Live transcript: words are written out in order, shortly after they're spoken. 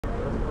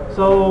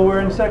So we're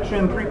in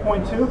section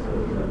 3.2.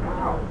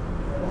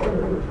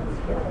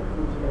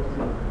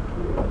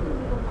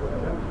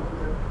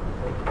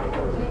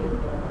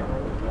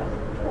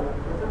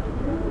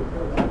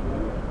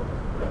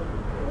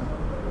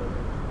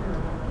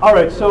 All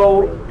right,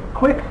 so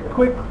quick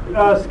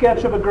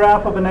sketch of a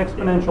graph of an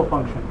exponential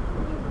function.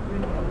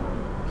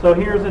 So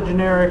here's a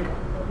generic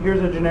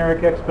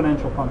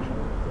exponential function.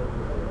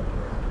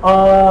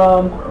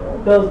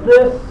 Does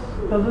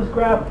this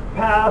graph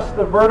pass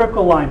the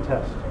vertical line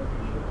test?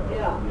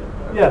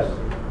 Yeah. Yes.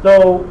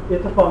 So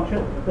it's a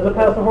function. Does it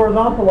pass the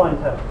horizontal line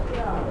test?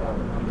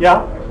 Yeah.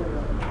 Yeah?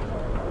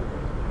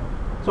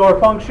 So our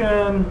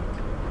function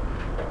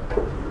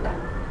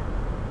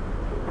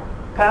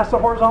passed the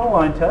horizontal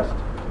line test.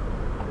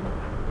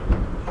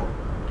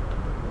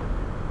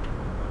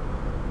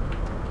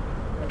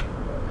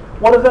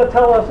 What does that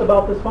tell us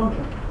about this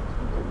function?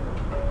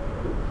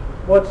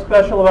 What's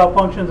special about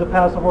functions that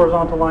pass the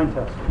horizontal line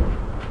test?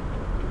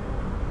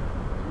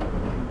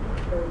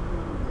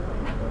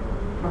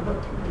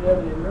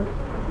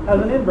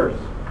 Has an inverse.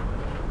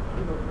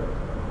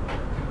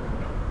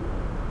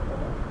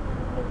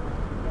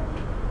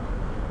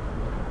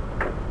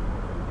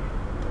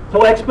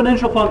 So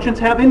exponential functions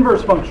have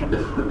inverse functions.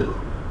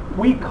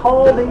 We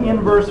call the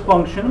inverse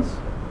functions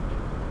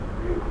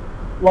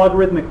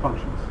logarithmic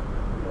functions.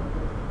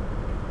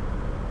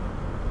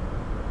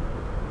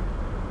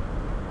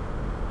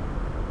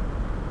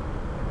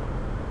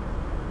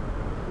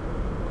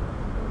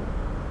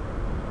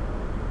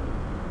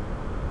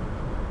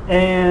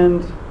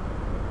 And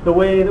the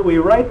way that we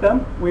write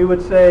them, we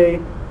would say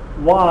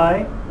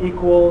y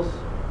equals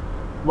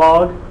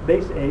log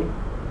base a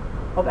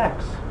of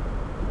x.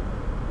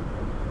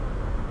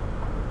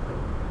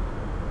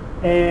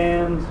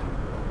 And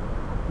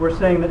we're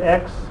saying that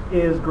x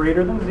is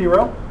greater than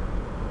 0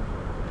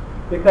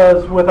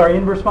 because with our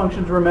inverse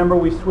functions, remember,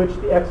 we switch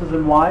the x's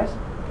and y's.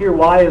 Here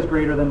y is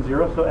greater than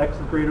 0, so x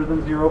is greater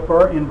than 0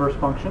 for our inverse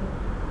function.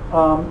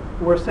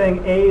 We're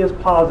saying a is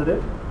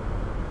positive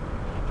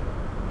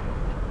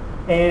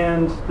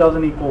and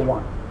doesn't equal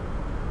 1.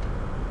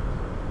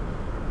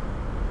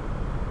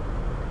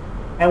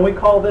 And we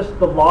call this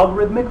the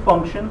logarithmic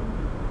function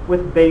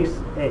with base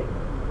a.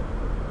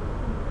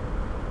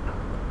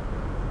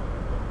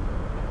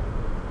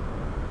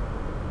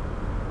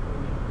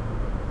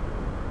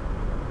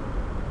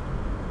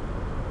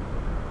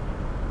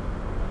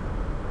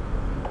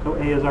 So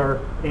a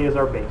is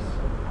our base.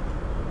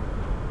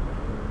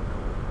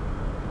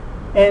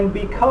 And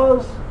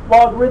because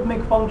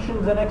logarithmic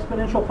functions and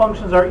exponential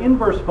functions are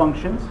inverse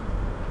functions,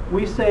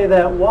 we say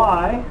that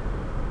y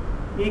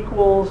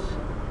equals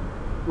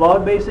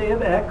log base a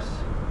of x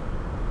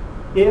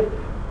if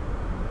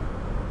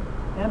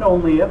and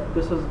only if,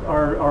 this is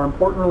our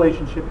important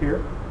relationship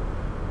here,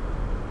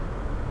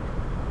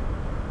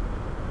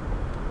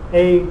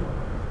 a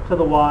to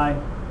the y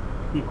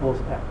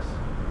equals x.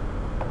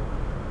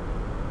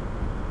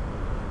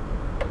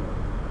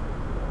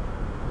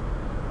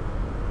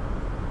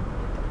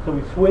 So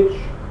we switch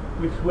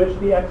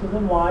the x's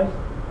and y's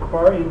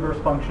for our inverse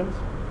functions.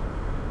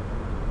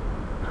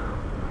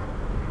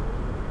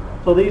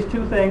 So these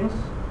two things,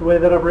 the way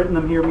that I've written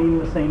them here, mean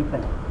the same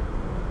thing.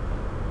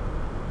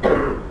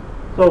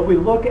 So if we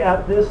look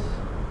at this,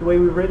 the way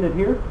we've written it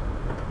here,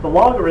 the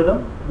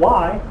logarithm,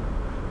 y,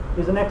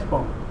 is an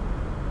exponent.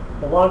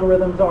 The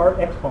logarithms are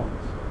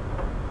exponents.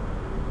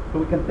 So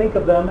we can think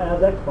of them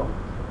as exponents.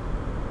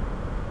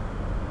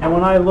 And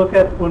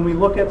when we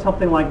look at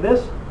something like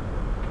this,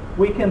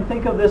 we can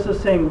think of this as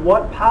saying,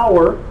 what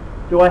power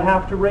do I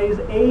have to raise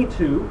a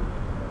to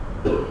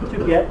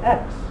get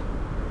x?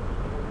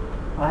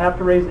 I have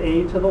to raise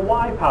a to the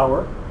y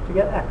power to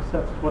get x.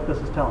 That's what this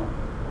is telling me.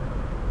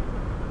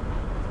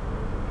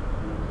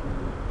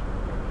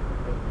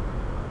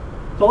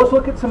 So let's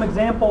look at some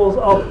examples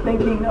of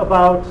thinking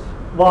about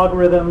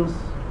logarithms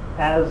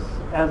as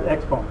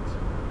exponents.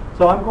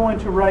 So I'm going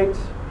to write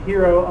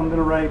here, I'm going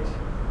to write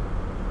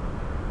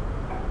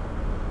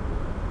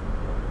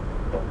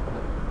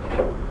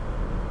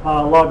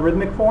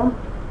logarithmic form,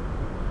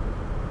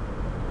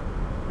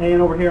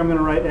 and over here I'm going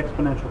to write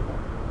exponential form.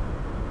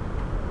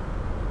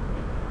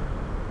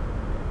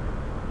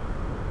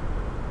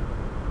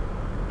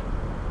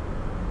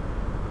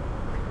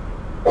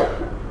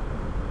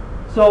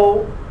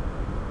 So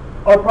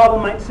our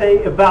problem might say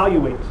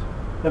evaluate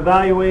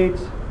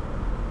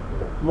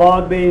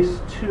log base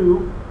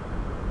 2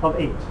 of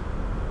 8.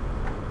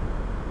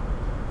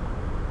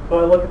 So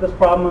I look at this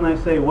problem and I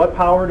say, what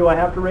power do I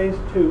have to raise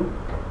 2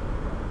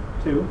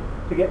 to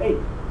get 8?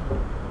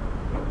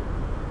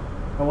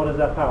 And what is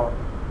that power?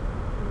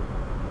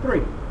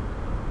 3.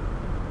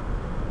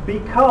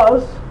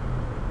 Because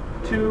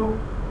 2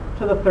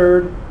 to the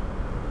third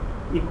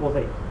equals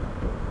 8.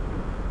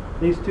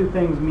 These two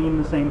things mean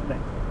the same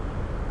thing.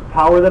 The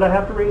power that I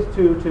have to raise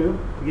 2 to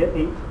get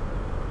 8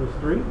 is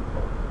 3,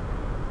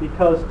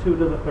 because 2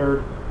 to the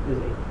third is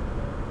 8.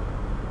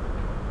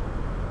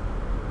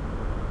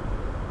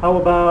 How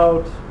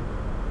about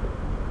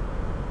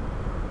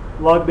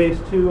log base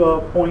 2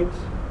 of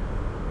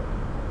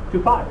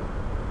 0.25.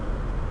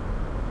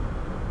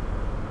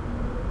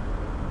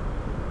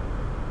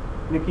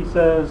 Nikki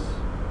says,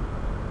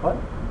 what?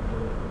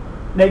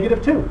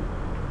 -2.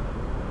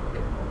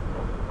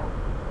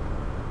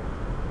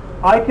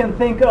 I can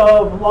think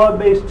of log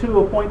base 2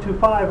 of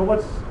 0.25.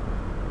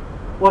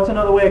 What's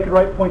another way I could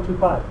write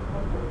 0.25?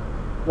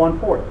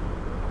 1/4.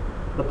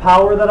 The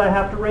power that I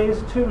have to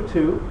raise 2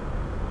 to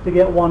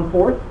get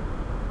 1/4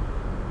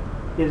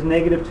 is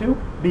 -2,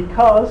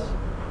 because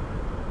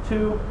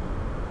 2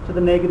 to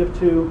the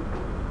 -2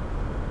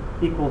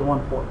 equals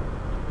 1/4.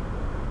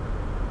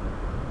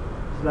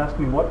 This is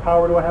asking me what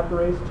power do I have to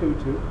raise 2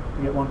 to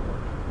get 1/4.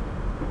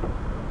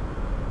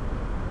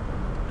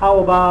 How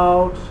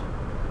about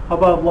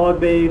log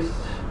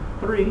base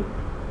 3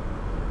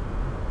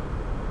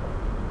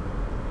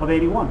 of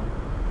 81?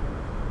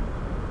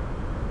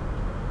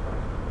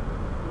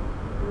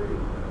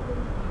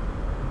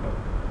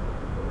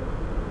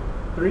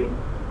 3,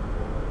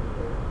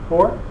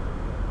 4.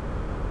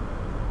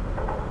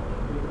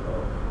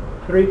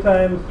 3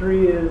 times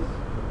 3 is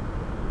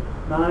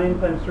 9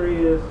 times 3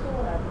 is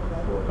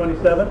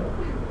 27.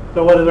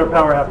 So what does our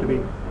power have to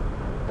be?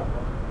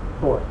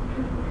 4.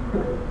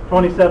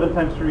 27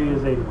 times 3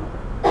 is 81.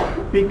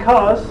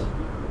 Because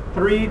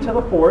 3 to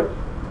the 4th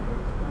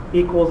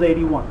equals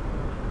 81.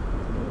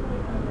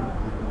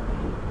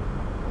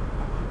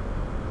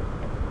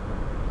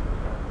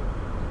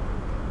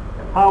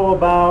 How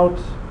about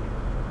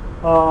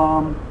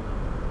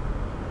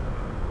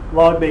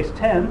log base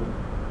 10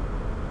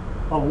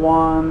 of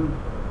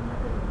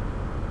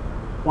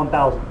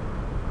 1,000?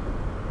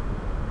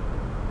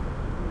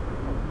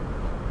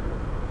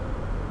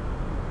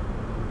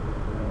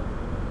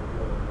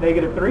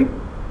 -3,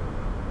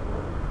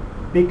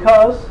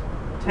 because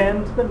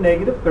 10 to the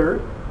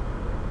 -3rd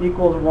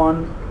equals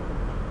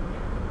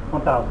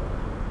 1,000.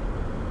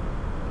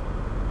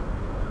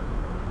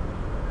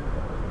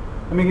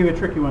 Let me give you a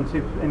tricky one, see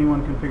if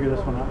anyone can figure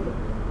this one out.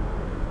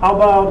 How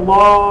about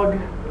log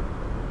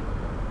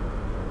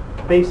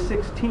base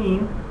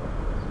 16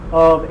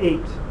 of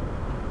 8?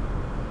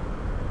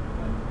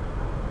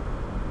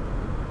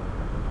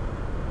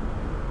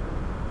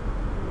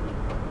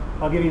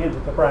 I'll give you a hint,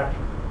 it's a fraction.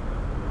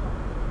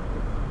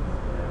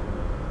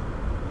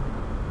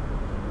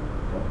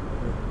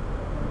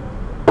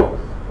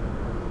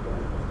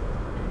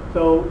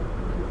 So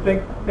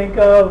think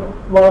of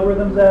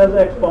logarithms as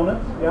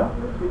exponents, yeah?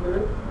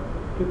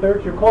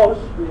 2/3, you're close.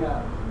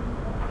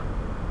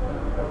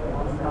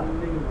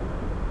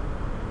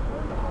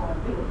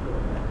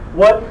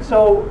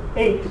 So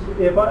 8,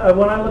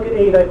 when I look at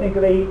 8, I think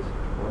of 8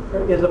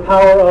 is a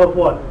power of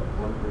what?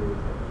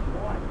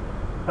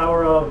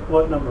 Power of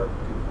what number?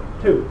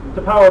 2. It's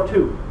a power of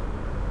 2.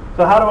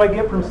 So how do I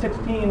get from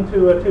 16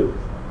 to a 2?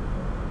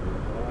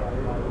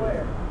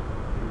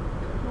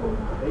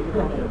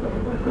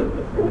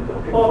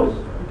 Close.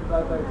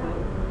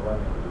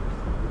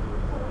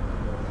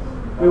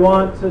 We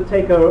want to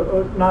take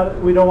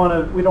we don't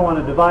want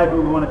to divide, but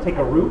we want to take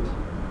a root.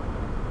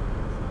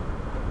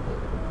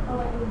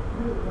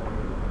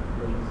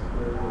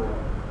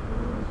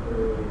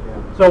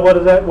 So what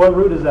is that? What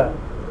root is that?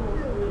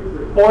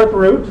 4th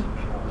root.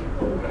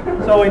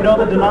 So we know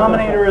the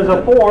denominator is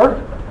a 4.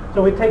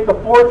 So we take the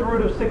 4th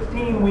root of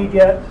 16, we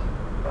get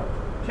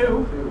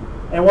 2.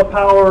 And what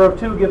power of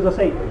 2 gives us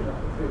 8?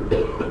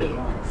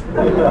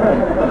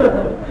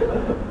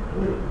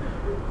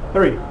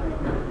 3.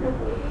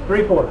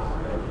 3/4.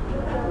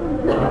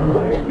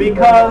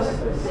 Because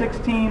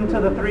 16 to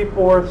the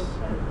 3/4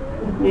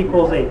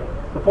 equals 8.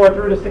 The 4th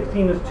root of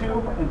 16 is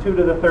 2, and 2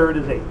 to the 3rd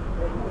is 8.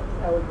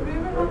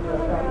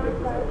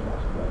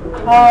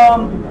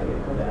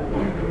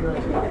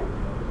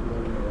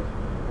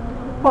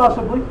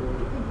 Possibly.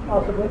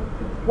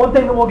 One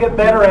thing that we'll get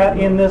better at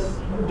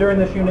during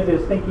this unit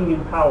is thinking in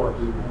powers,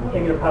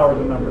 thinking of powers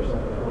of numbers.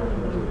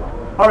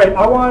 All right,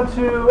 I want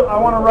to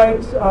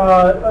write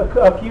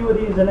a few of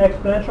these in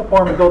exponential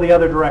form and go the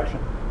other direction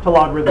to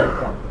logarithmic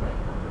form.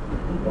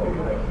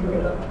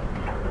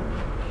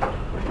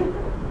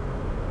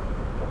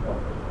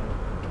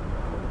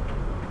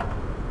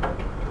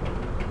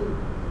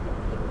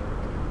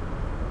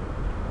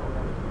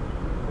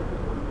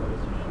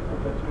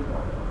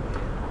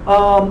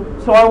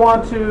 So I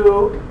want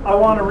to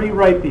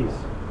rewrite these.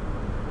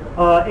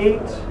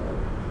 8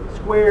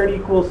 squared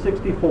equals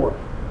 64.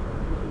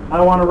 I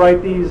want to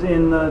write these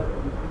in the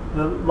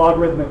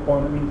logarithmic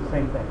form. It means the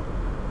same thing.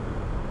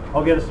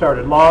 I'll get it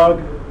started. Log.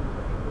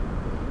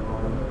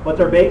 What's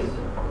our base?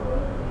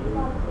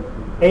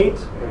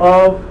 8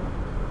 of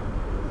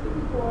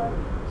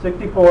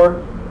 64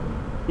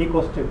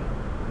 equals 2.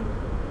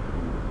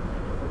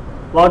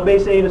 Log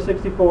base 8 of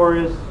 64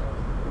 is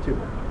 2,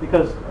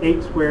 because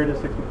 8 squared is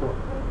 64.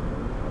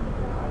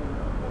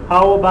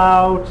 How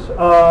about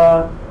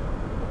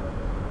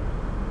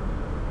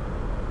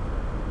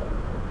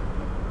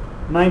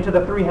 9 to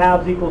the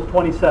 3/2 equals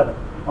 27.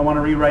 I want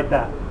to rewrite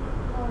that.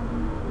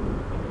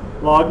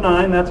 Log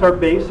 9, that's our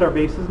base. Our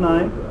base is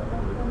 9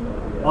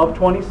 of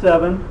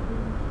 27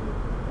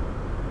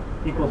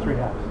 equals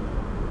 3/2.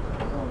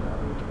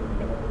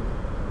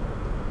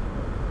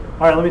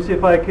 All right, let me see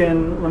if I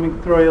can, let me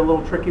throw you a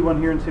little tricky one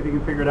here and see if you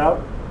can figure it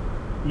out.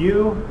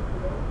 U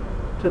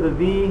to the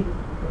V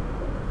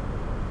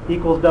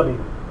equals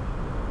W.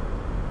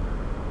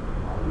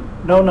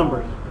 No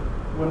numbers.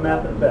 When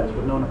math is best,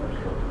 with no numbers.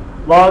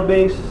 Log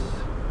base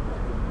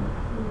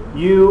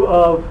U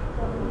of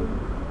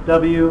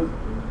W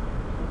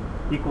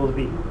equals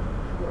V.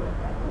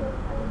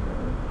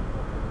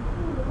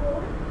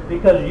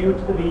 Because U to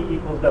the V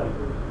equals W.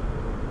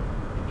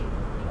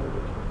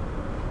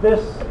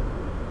 This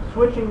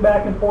switching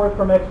back and forth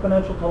from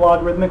exponential to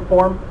logarithmic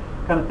form,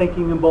 kind of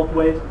thinking in both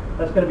ways,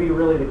 that's going to be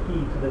really the key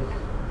to this,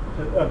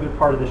 to a good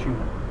part of this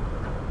unit.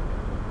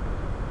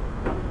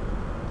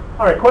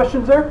 All right,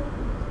 questions there?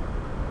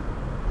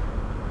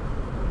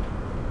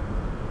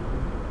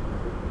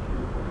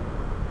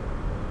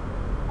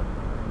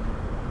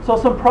 So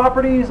some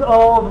properties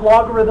of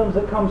logarithms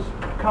that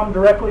come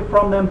directly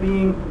from them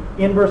being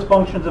inverse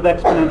functions of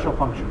exponential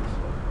functions.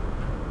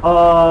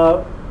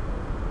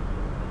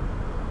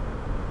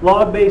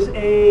 Log base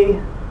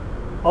A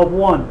of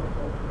 1.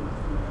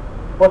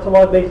 What's a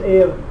log base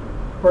A of,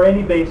 for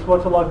any base,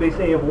 what's a log base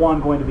A of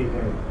 1 going to be?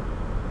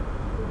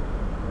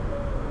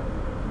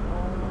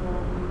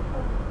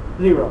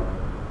 0.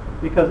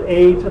 Because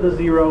A to the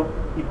 0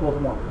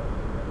 equals 1.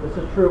 This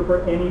is true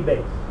for any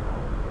base.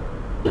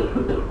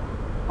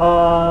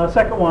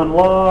 Second one,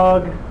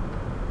 log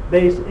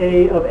base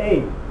A of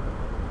A.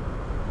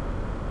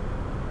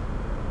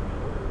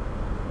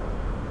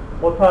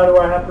 What power do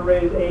I have to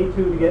raise A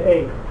to get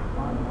A?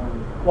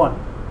 1.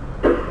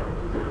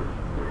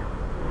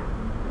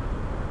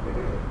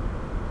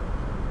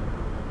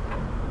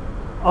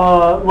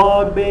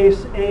 Log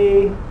base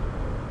A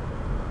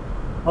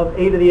of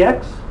A to the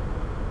X.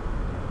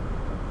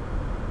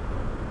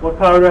 What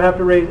power do I have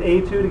to raise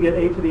A to get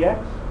A to the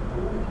X?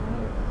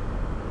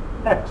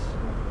 X.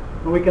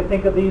 And we can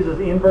think of these as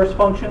inverse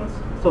functions.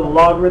 So the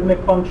logarithmic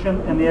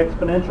function and the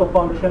exponential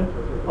function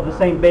of the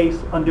same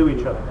base undo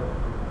each other.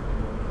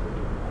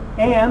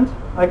 And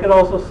I could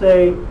also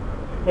say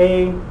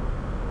A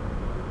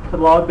to the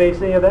log base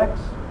A of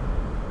X.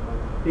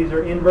 These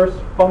are inverse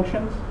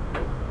functions.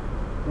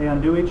 They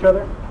undo each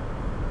other.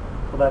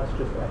 So that's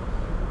just X.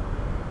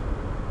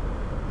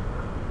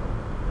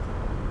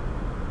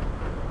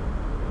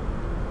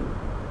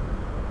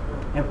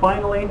 And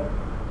finally,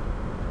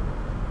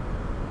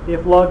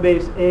 if log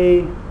base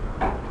A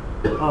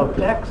of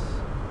X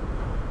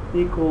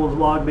equals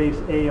log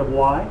base A of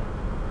Y,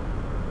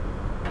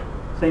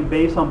 same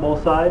base on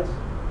both sides,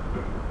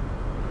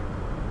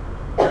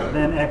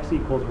 then X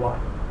equals Y.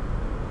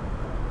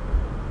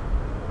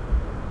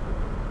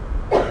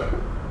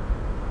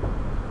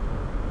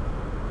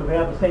 So we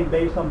have the same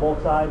base on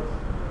both sides.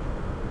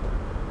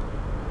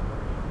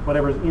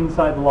 Whatever's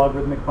inside the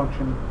logarithmic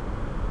function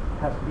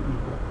has to be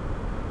equal.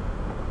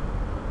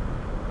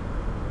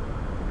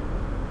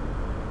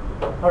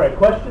 All right,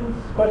 questions?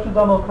 Questions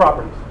on those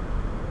properties?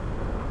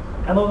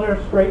 And those are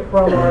straight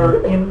from our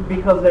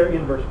because they're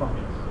inverse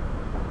functions.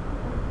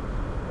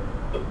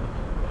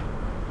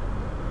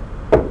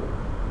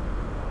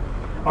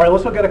 All right,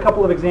 let's look at a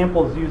couple of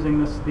examples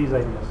using these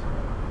ideas.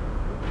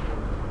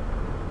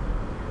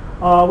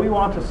 We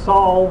want to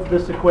solve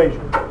this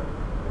equation.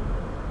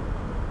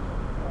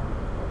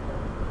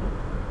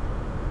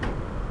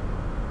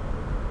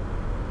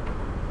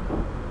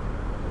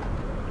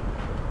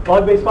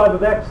 Log base 5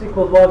 of x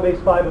equals log base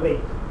 5 of 8.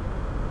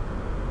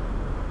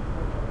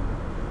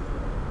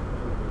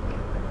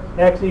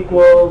 X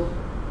equals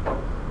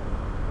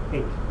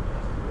 8.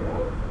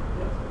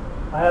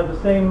 I have the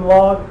same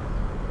log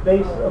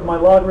base of my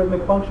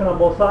logarithmic function on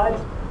both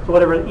sides, so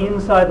whatever is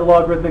inside the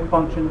logarithmic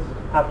functions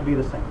have to be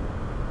the same.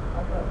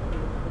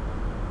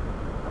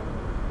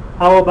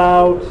 How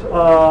about,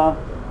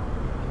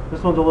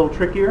 this one's a little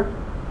trickier.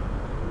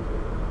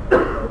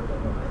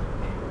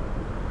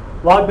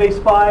 Log base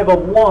 5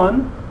 of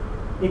 1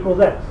 equals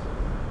x.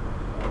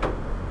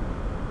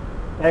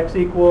 X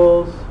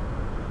equals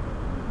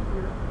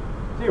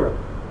 0.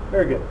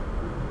 Very good.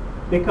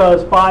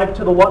 Because 5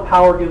 to the what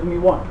power gives me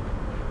 1?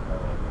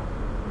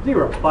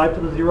 0. 5 to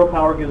the 0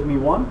 power gives me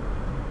 1.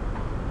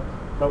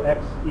 So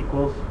x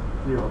equals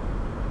 0.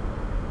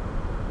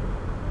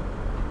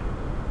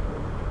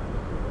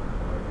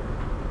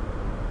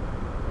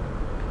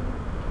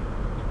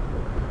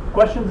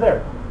 Questions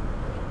there?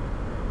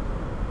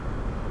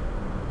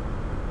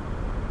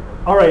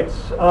 All right,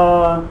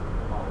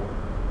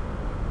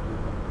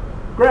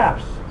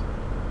 graphs.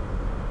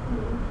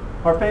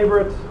 Our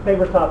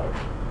favorite topic,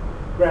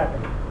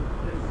 graphing.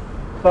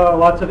 Saw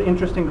lots of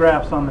interesting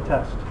graphs on the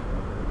test.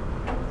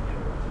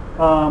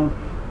 All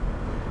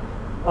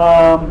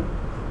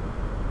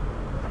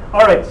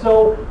right,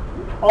 so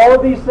all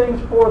of these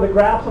things for the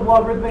graphs of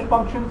logarithmic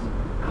functions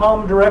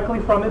come directly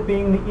from it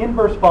being the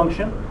inverse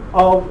function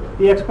of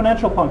the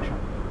exponential function.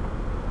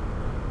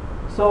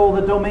 So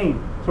the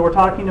domain. So we're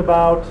talking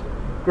about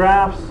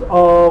graphs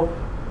of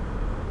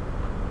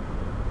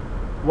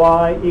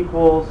y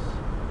equals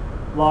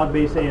log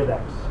base a of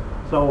x.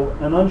 So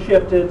an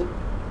unshifted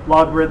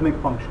logarithmic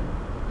function.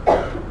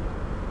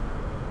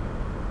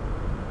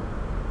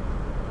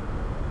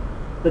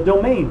 the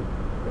domain.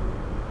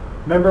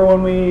 Remember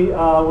when we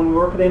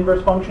work at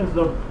inverse functions,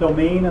 the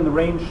domain and the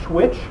range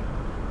switch?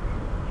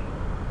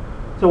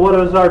 So what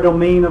is our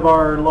domain of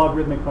our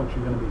logarithmic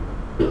function going to be?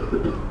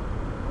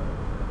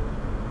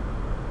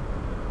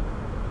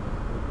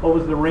 What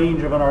was the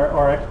range of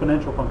our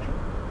exponential function?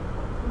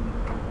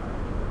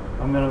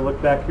 I'm going to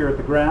look back here at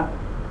the graph.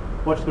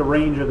 What's the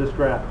range of this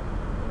graph?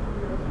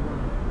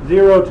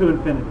 0 to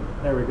infinity.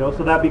 There we go.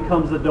 So that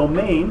becomes the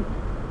domain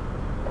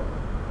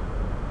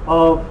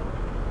of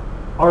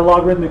our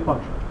logarithmic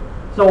function.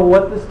 So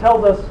what this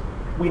tells us,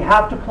 we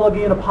have to plug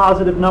in a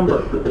positive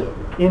number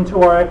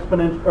into our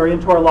exponent or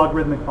into our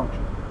logarithmic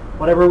function.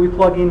 Whatever we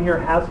plug in here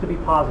has to be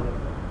positive.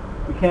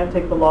 We can't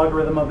take the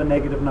logarithm of a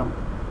negative number.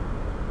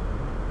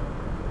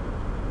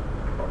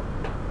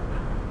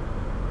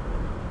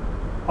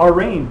 Our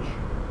range.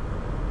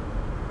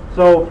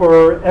 So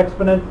for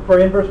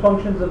inverse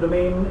functions, the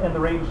domain and the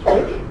range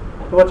switch.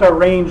 So what's our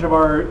range of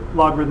our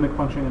logarithmic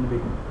function going to be?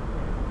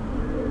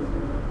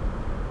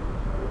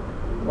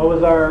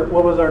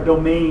 What was our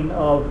domain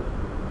of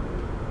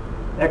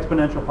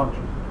exponential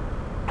function?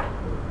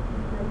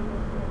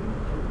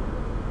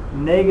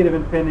 Negative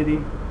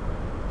infinity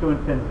to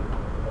infinity.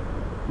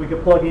 We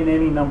could plug in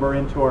any number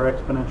into our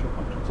exponential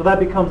function. So that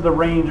becomes the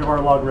range of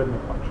our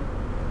logarithmic function.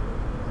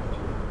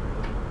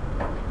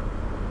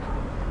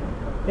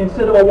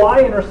 Instead of a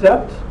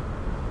y-intercept,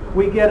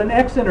 we get an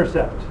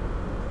x-intercept.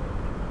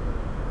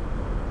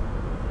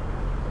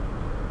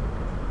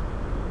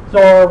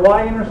 So our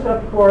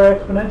y-intercept for our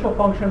exponential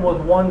function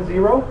was 1,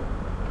 0.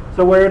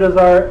 So where does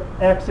our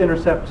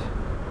x-intercept?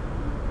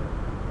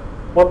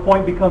 What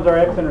point becomes our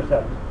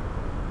x-intercept?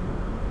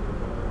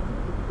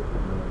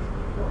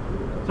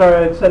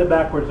 Sorry, I said it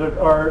backwards.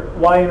 Our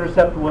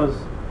y-intercept was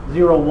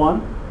 0,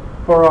 1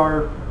 for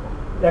our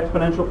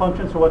exponential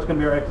function. So what's going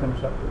to be our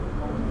x-intercept?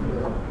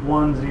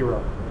 1,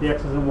 0. The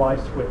x's and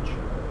y's switch.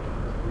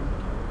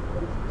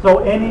 So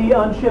any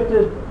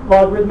unshifted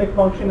logarithmic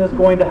function is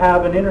going to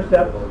have an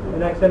intercept,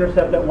 an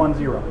x-intercept at 1,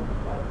 0.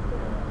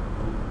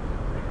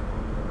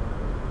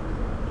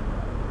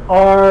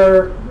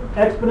 Our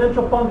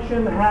exponential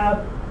function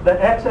had the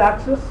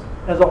x-axis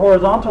as a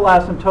horizontal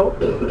asymptote.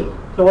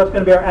 So what's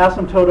going to be our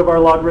asymptote of our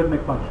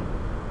logarithmic function?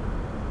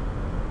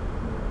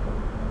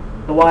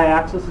 The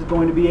y-axis is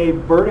going to be a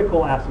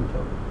vertical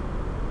asymptote.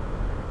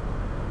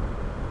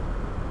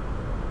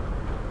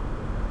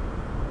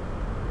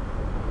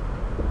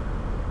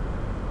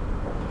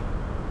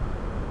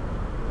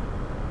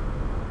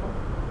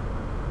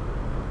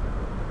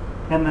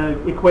 And the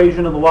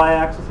equation of the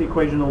y-axis, the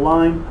equation of the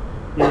line,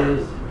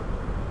 is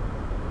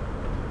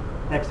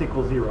x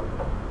equals 0.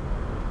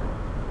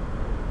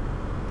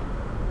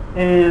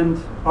 And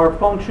our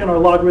function, our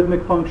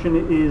logarithmic function,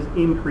 is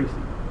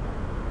increasing.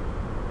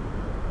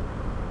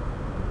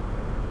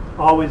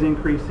 Always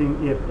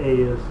increasing if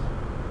a is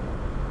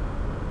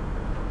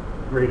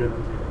greater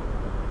than 0.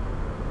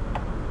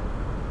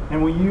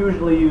 And we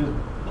usually use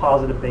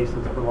positive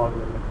bases for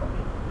logarithmic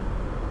functions.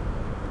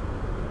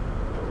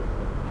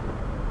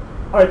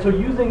 All right, so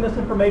using this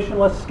information,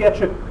 let's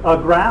sketch a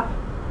graph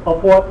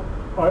of what,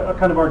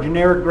 kind of our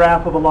generic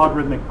graph of a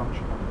logarithmic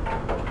function.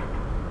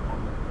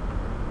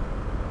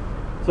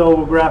 So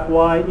we'll graph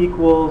y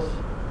equals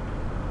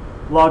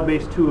log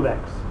base 2 of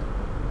x.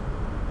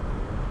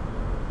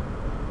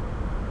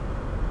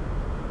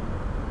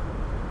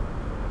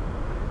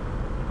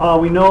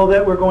 We know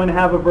that we're going to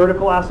have a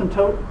vertical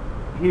asymptote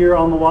here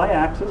on the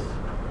y-axis.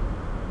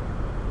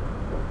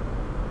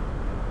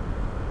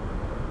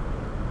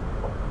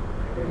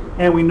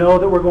 And we know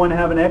that we're going to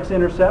have an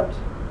x-intercept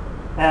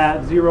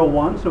at 0,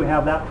 1, so we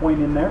have that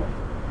point in there.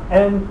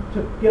 And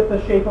to get the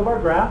shape of our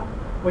graph,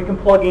 we can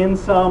plug in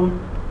some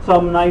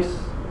nice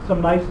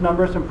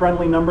numbers, some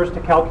friendly numbers to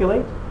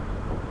calculate.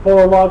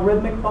 For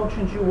logarithmic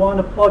functions, you want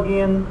to plug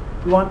in,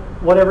 you want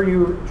whatever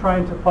you're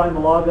trying to find the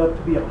log of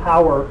to be a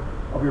power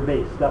of your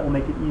base. That will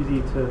make it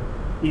easy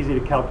to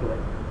calculate.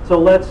 So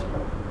let's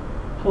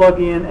plug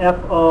in f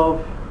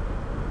of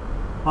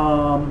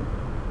 1/2.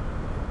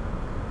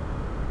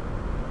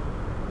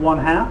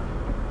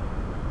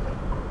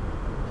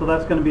 So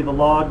that's going to be the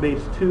log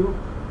base 2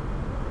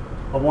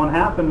 of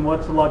 1/2. And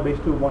what's the log base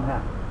 2 of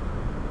 1/2?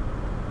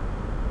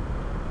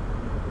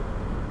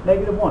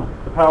 -1.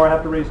 The power I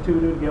have to raise 2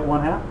 to get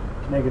 1/2,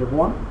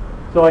 -1.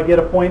 So I get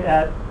a point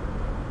at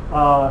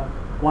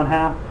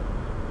 1/2,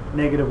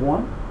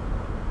 -1.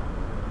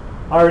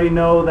 I already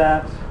know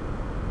that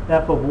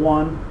f of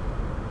 1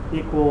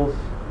 equals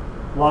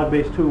log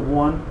base 2 of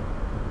 1.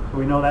 So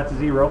we know that's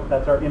 0.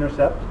 That's our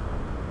intercept.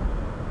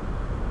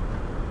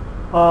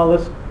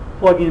 Let's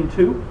plug in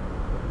 2.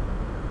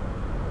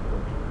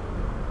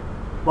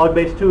 Log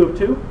base 2 of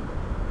 2.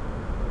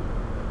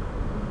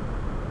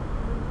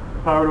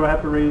 Power do I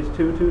have to raise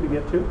 2 to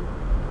get 2?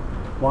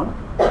 1.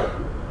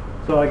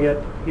 So I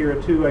get here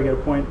a 2, I get a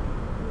point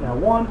now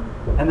 1.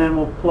 And then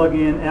we'll plug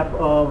in f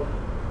of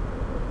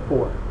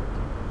 4.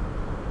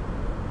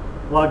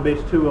 Log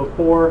base 2 of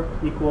 4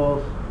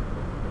 equals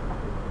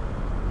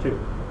 2.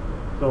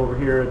 So over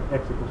here at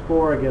x equals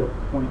 4, I get a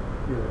point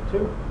here at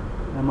 2.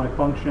 and my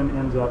function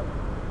ends up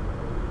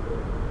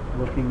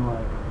looking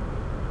like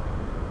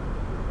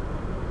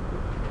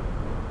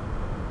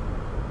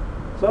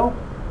so.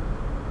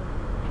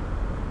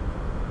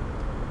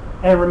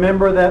 And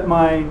remember that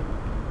my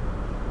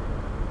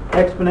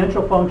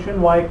exponential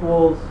function y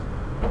equals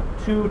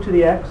 2 to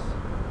the x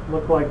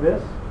look like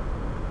this.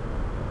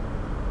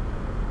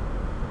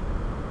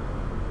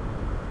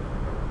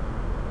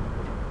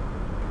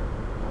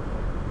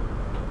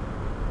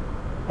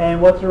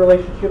 And what's the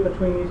relationship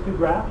between these two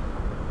graphs?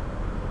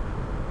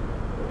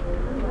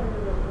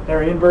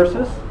 They're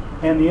inverses.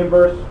 And the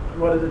inverse,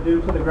 what does it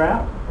do to the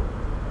graph?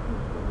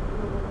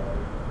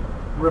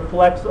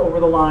 Reflects over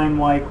the line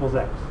y equals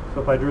x.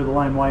 So if I drew the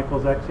line y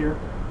equals x here,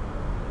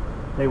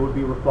 they would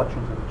be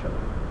reflections of each other.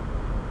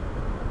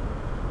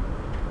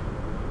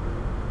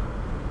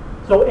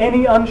 So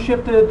any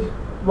unshifted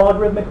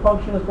logarithmic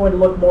function is going to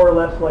look more or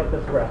less like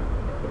this graph.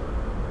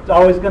 It's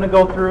always going to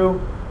go through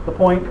the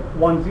point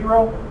 1,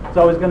 0. It's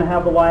always going to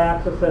have the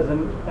y-axis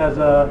as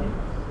a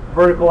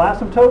vertical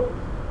asymptote.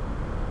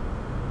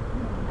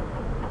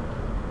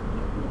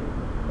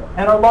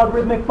 And our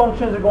logarithmic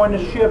functions are going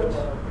to shift,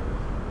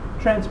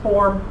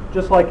 transform,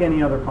 just like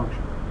any other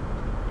function.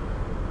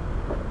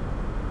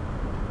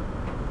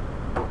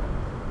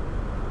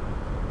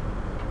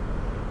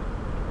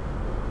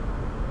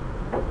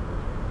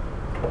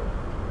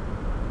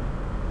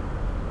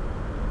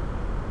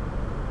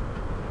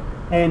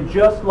 And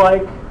just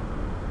like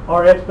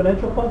our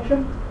exponential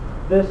function,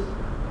 this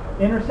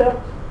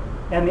intercept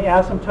and the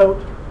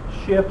asymptote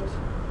shift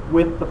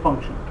with the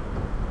function.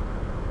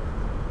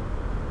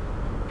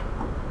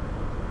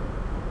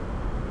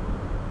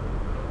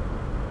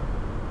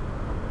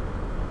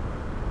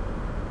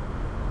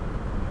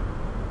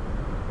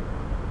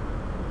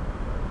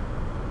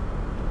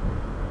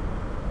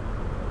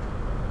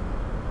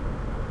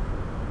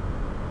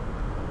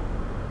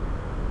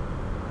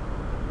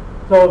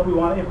 So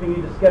if we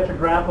need to sketch a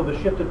graph of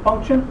a shifted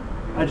function,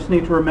 I just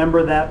need to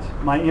remember that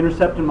my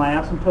intercept and my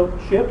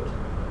asymptote shift.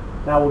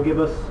 That will give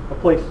us a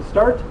place to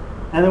start,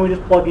 and then we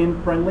just plug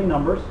in friendly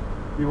numbers.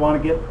 We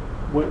want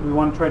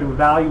to try to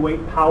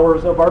evaluate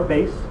powers of our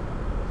base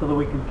so that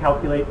we can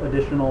calculate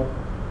additional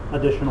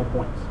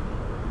points.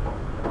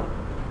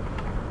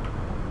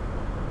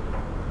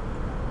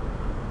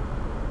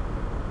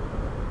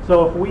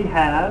 So if we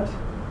had,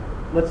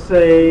 let's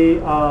say,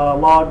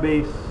 log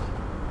base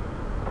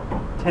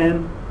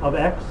 10 of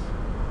x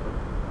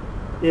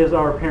is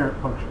our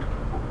parent function.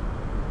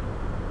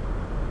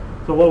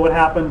 So what would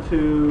happen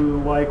to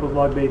y equals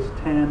log base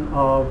 10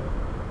 of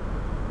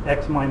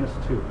x minus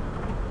 2?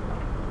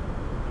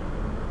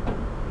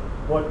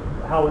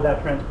 How would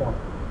that transform?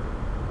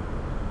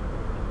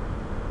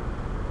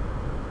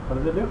 What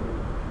does it do?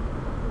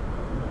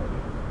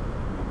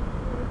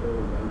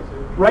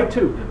 Right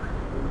 2.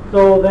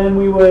 So then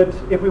we would,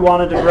 if we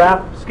wanted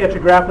to sketch a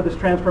graph of this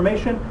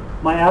transformation,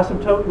 my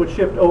asymptote would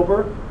shift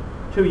over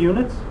 2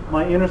 units,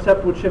 my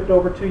intercept would shift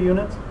over 2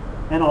 units,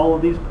 and all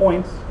of these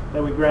points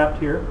that we graphed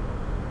here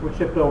would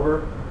shift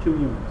over 2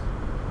 units.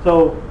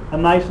 So a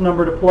nice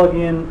number to plug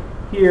in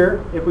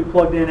here, if we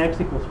plugged in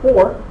x equals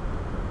 4,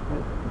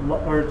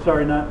 or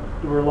sorry,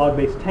 we're log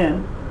base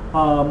 10,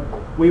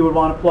 we would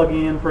want to plug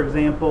in, for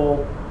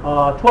example,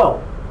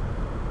 12.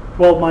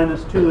 12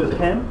 minus 2 is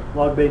 10,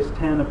 log base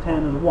 10 of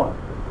 10 is 1.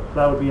 So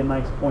that would be a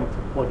nice point to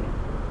plug in,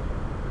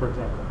 for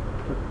example,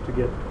 to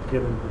get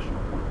an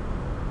additional point.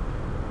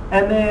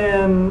 And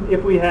then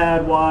if we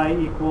had y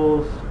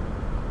equals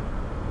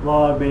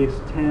log base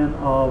 10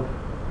 of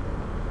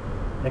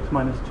x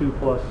minus 2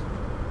 plus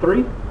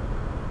 3,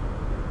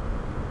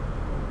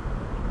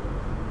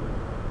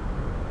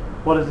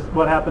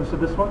 what happens to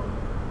this one?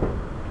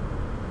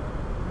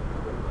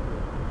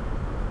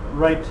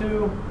 Right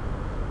 2,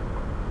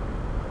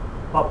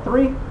 up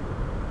 3.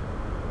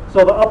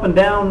 So the up and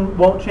down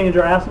won't change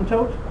our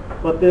asymptote,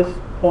 but this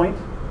point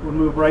would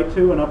move right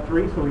 2 and up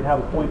 3, so we'd have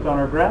a point on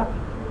our graph,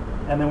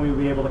 and then we would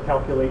be able to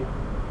calculate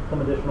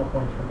some additional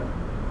points from there.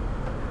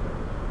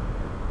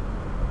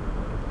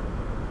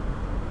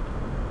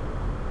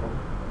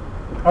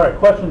 All right,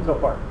 questions so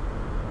far?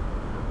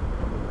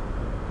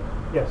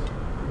 Yes? It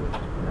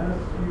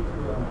asks you to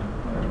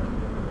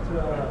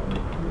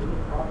use the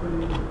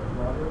property of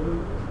logarithm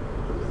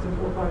to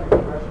simplify an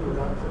expression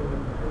without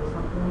saying or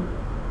something.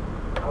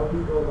 How do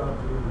you go about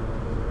doing that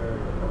as a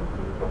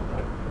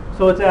variable?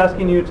 So it's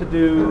asking you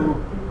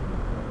to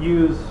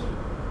use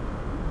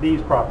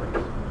these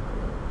properties.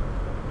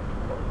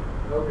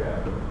 Okay.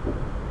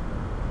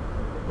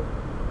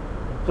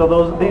 So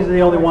these are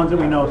the only ones that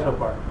we know so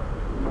far.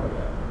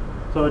 Okay.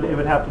 So it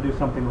would have to do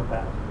something with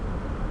that.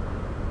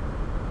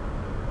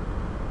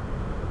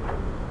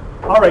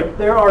 All right,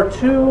 there are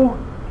two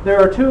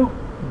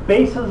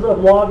bases of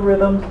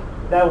logarithms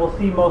that we'll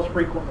see most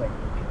frequently.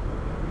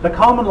 The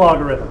common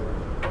logarithm.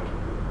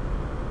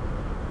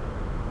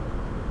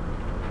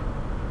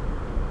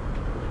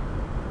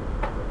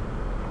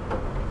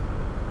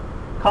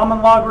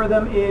 Common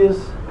logarithm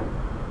is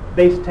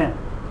base 10.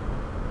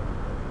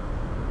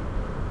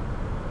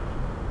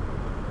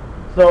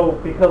 So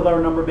because our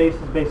number base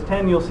is base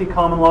 10, you'll see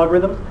common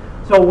logarithms.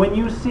 So when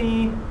you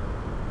see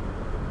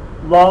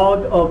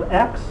log of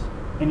x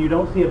and you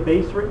don't see a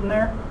base written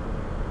there,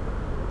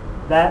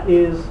 that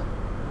is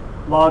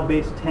log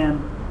base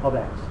 10 of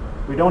x.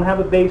 We don't have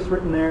a base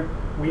written there.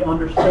 We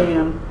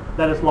understand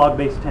that it's log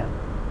base 10.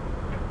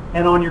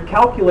 And on your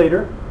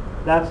calculator,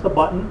 that's the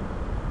button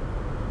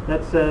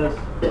that says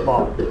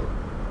log.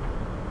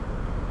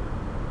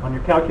 On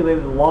your calculator,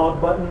 the log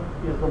button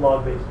is the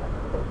log base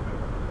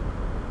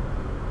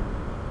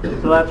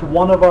 10. So that's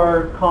one of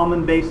our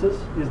common bases,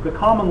 is the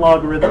common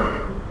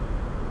logarithm.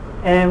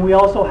 And we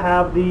also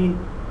have the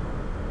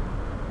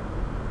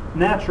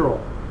natural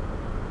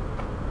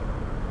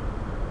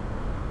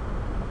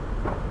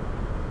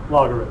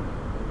logarithm.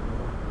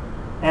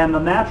 And the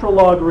natural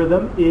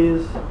logarithm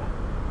is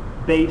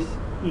base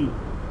e.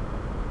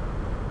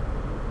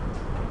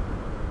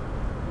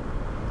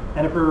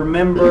 And if we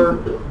remember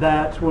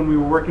that when we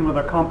were working with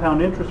our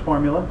compound interest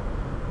formula,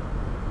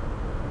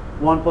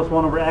 1 plus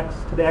 1 over x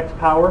to the x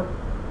power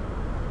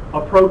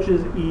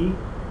approaches e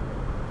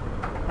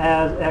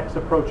as x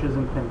approaches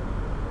infinity.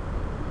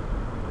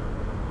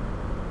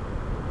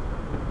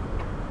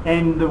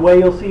 And the way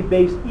you'll see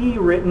base e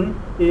written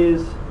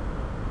is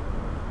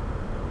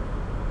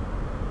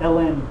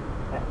ln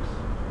x.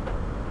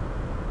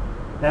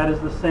 That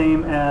is the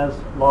same as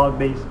log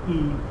base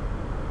e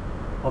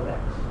of x.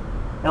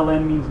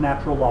 ln means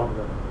natural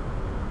logarithm.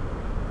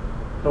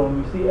 So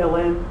when we see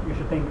ln, you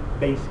should think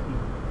base e.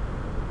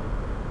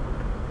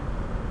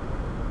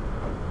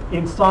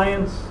 In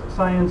science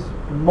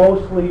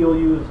mostly you'll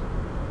use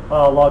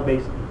log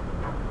base e.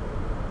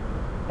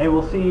 And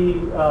we'll see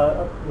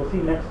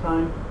next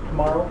time,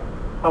 tomorrow,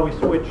 how we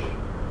switch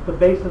the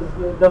bases.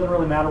 It doesn't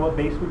really matter what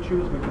base we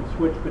choose. We can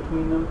switch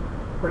between them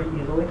pretty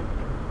easily.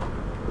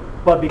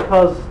 But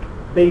because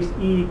base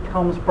e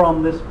comes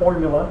from this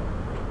formula,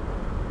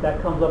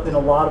 that comes up in a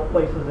lot of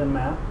places in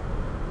math,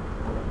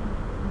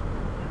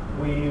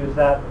 we use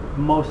that.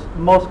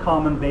 Most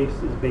common base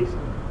is base e.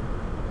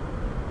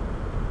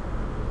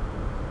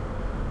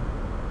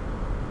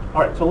 All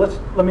right, so let's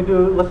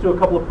do a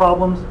couple of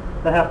problems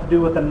that have to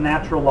do with a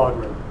natural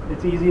logarithm.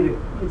 It's easy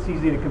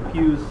to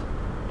confuse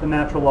the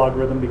natural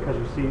logarithm because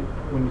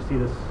when you see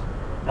this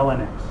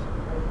ln x.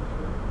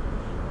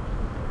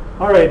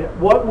 All right,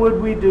 what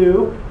would we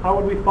do? How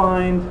would we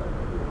find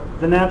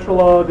the natural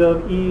log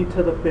of e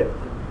to the fifth?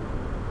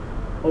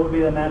 What would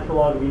be the natural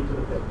log of e to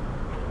the fifth?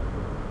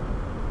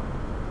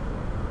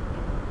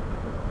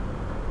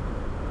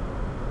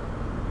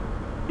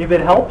 If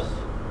it helps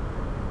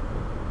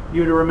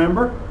you to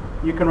remember,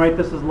 you can write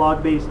this as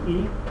log base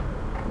e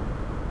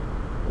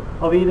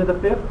of e to the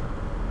fifth.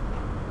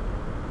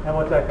 And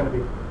what's that going to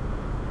be?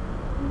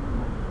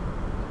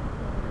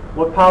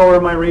 What power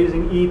am I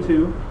raising e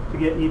to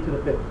get e to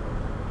the fifth?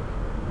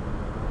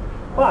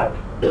 5,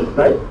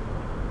 right?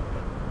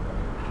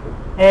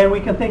 And we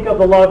can think of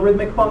the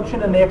logarithmic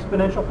function and the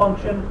exponential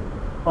function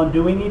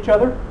undoing each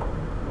other.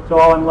 So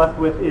all I'm left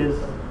with is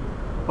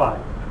 5.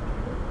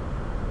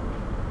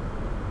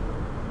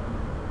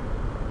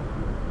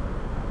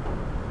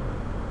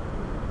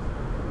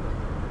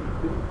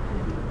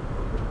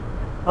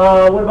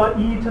 What about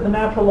e to the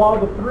natural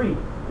log of 3?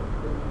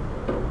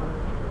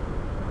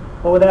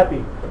 What would that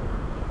be?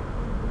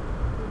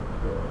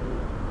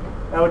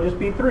 That would just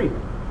be 3.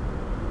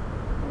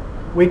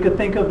 We could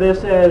think of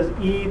this as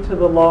e to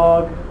the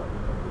log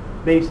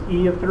base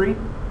e of 3.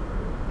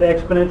 The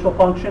exponential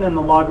function and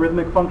the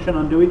logarithmic function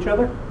undo each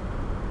other,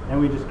 and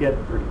we just get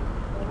 3.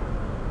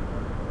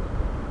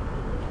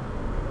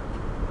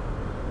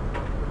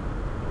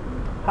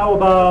 How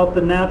about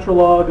the natural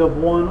log of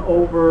 1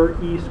 over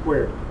e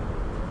squared?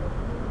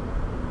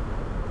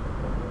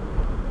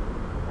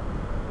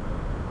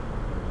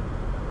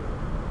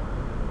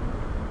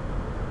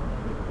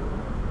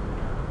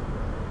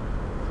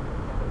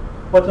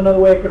 What's another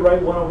way I could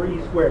write 1 over e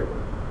squared?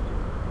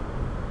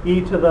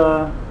 E to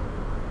the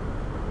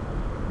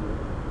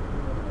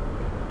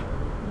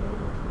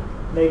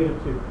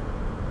negative 2.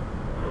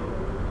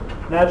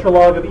 Natural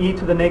log of e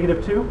to the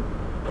negative 2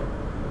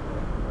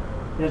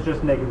 is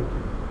just negative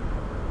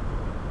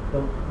 2.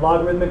 The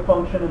logarithmic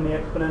function and the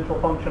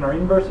exponential function are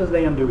inverses.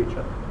 They undo each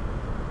other.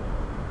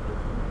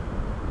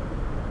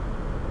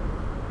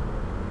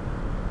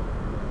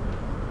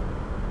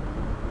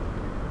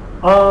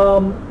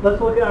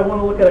 I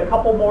want to look at a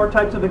couple more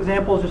types of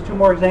examples, just 2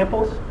 more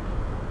examples,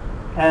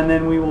 and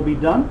then we will be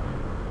done.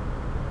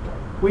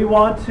 We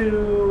want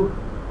to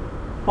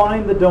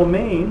find the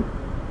domain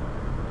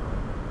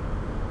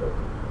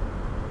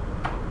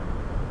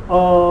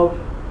of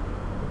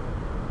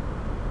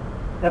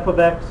f of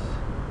x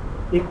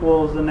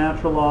equals the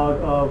natural log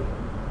of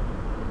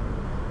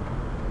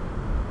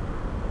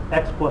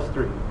x plus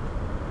 3.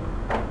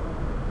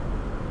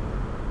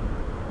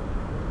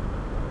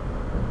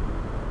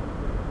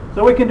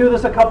 So we can do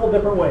this a couple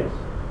different ways.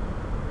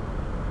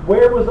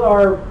 Where was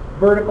our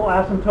vertical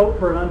asymptote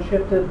for an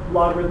unshifted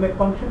logarithmic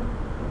function?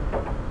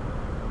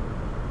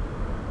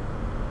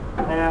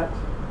 At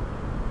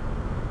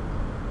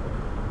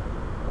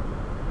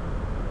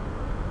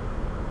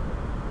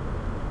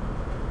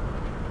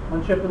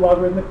Unshifted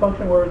logarithmic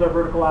function, where is our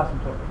vertical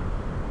asymptote?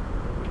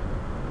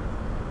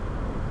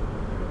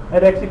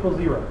 At x equals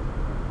 0.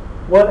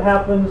 What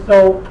happens,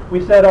 so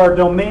we said our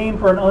domain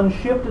for an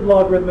unshifted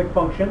logarithmic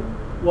function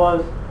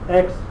was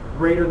x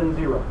greater than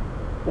 0.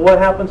 Well, what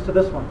happens to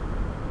this one?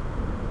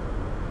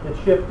 It's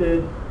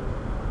shifted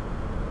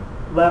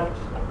left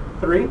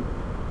 3.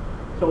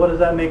 So what does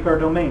that make our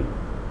domain?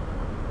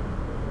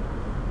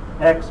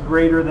 X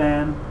greater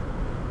than,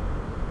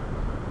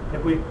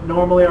 if we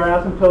normally our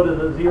asymptote is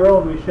a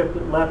 0 and we shift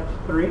it left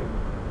 3,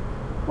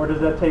 where does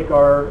that take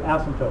our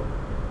asymptote?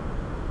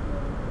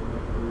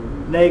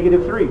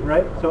 Negative 3,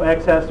 right? So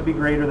x has to be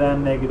greater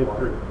than negative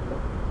 3.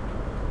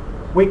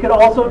 We could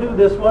also do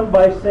this one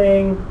by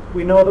saying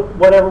we know that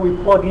whatever we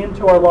plug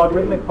into our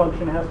logarithmic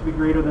function has to be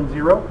greater than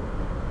 0.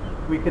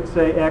 We could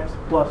say x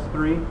plus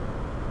 3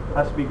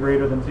 has to be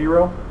greater than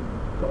 0.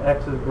 So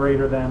x is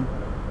greater than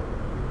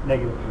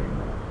negative 3.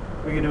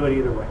 We can do it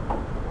either way.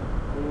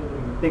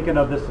 Thinking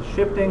of this as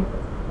shifting,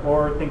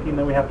 or thinking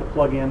that we have to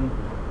plug in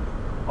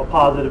a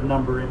positive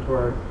number into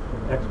our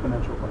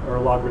exponential or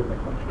logarithmic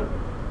function.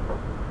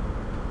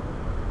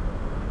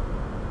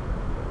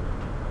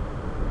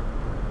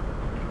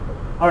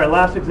 All right,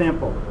 last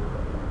example.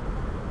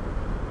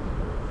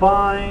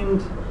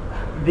 Find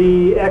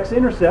the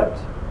x-intercept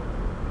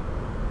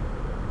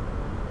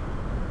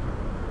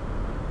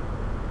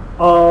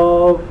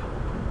of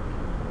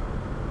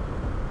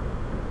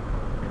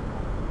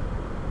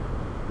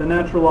the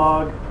natural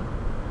log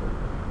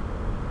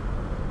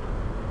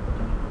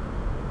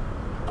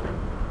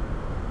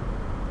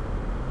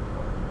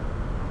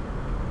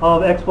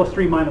of x plus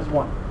 3 minus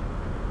 1.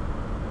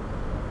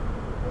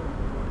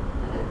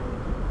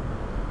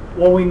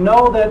 Well, we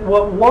know that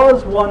what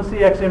was once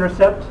the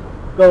x-intercept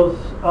goes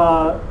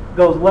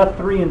left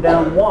 3 and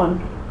down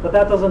 1, but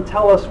that doesn't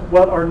tell us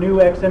what our new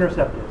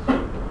x-intercept is.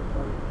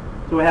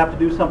 So we have to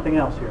do something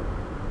else here.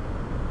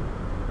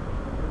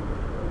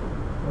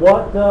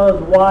 What does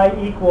y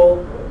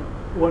equal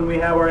when we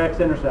have our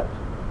x-intercept?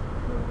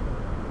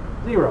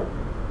 0.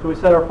 So we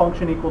set our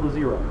function equal to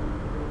 0.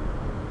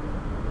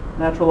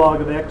 Natural log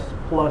of x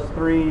plus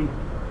 3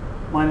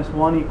 minus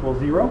 1 equals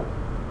 0.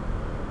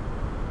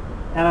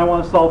 And I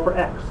want to solve for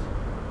x.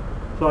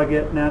 So I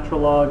get natural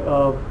log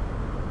of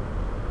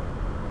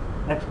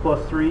x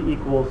plus 3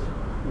 equals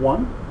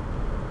 1.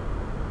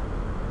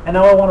 And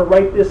now I want to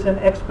write this in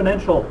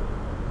exponential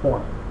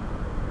form.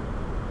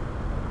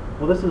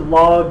 Well, this is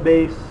log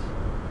base,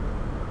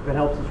 if it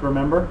helps us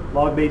remember,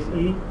 log base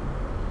e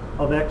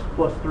of x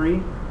plus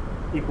 3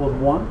 equals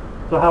 1.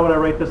 So how would I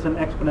write this in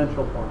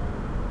exponential form?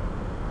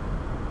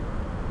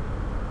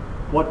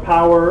 What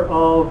power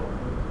of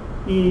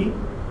e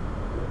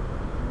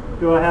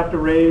do I have to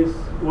raise,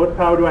 what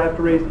power do I have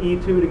to raise e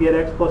to get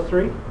x plus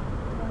 3?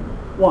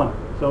 1.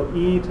 So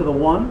e to the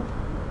 1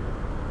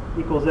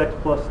 equals x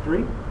plus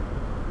 3.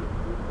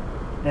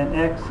 And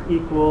x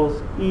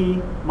equals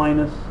e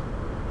minus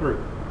 3.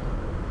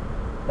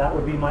 That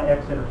would be my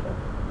x-intercept.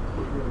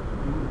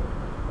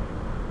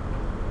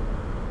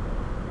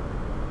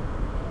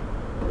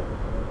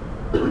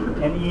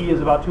 And e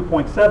is about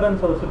 2.7,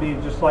 so this would be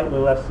just slightly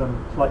less than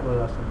 1.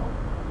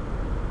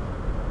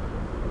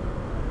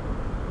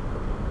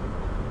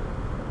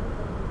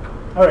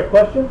 All right,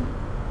 questions?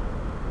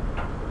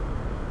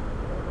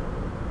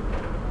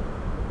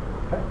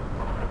 Okay.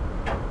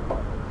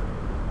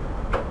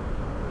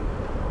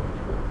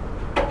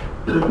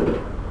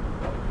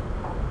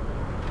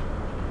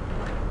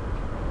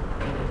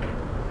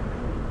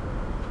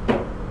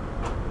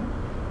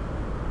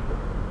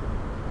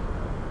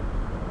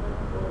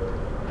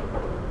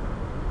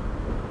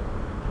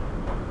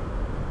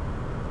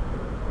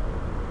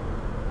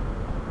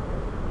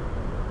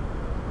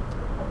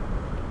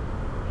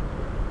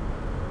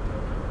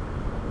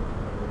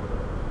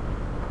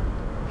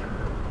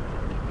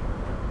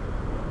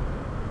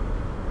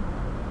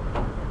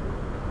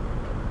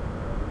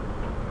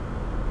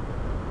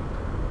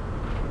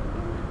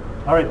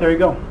 All right, there you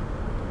go.